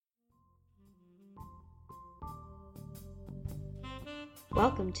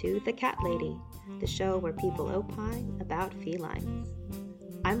Welcome to The Cat Lady, the show where people opine about felines.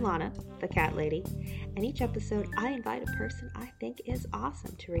 I'm Lana, the Cat Lady, and each episode I invite a person I think is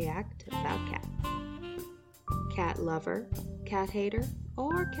awesome to react about cats. Cat lover, cat hater,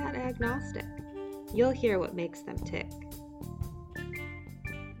 or cat agnostic. You'll hear what makes them tick.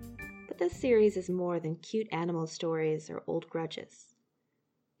 But this series is more than cute animal stories or old grudges.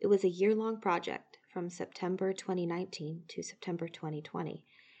 It was a year-long project from September 2019 to September 2020,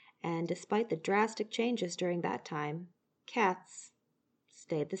 and despite the drastic changes during that time, cats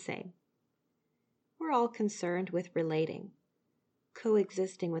stayed the same. We're all concerned with relating,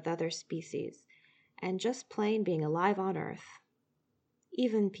 coexisting with other species, and just plain being alive on Earth.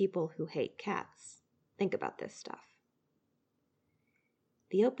 Even people who hate cats think about this stuff.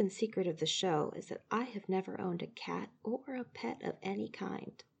 The open secret of the show is that I have never owned a cat or a pet of any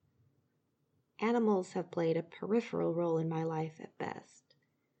kind. Animals have played a peripheral role in my life at best,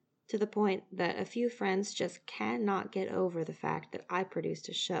 to the point that a few friends just cannot get over the fact that I produced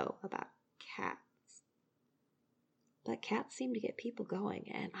a show about cats. But cats seem to get people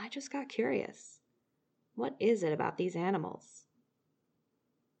going, and I just got curious. What is it about these animals?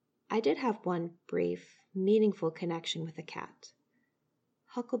 I did have one brief, meaningful connection with a cat.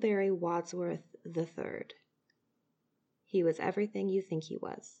 Huckleberry Wadsworth III. He was everything you think he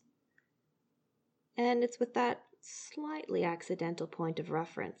was. And it's with that slightly accidental point of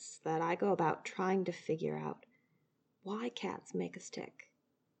reference that I go about trying to figure out why cats make us tick.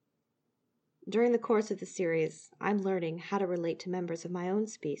 During the course of the series, I'm learning how to relate to members of my own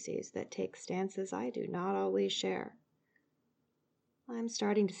species that take stances I do not always share. I'm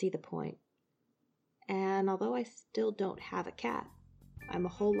starting to see the point. And although I still don't have a cat, I'm a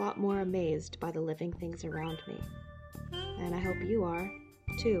whole lot more amazed by the living things around me. And I hope you are,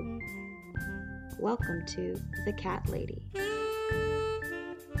 too. Welcome to The Cat Lady.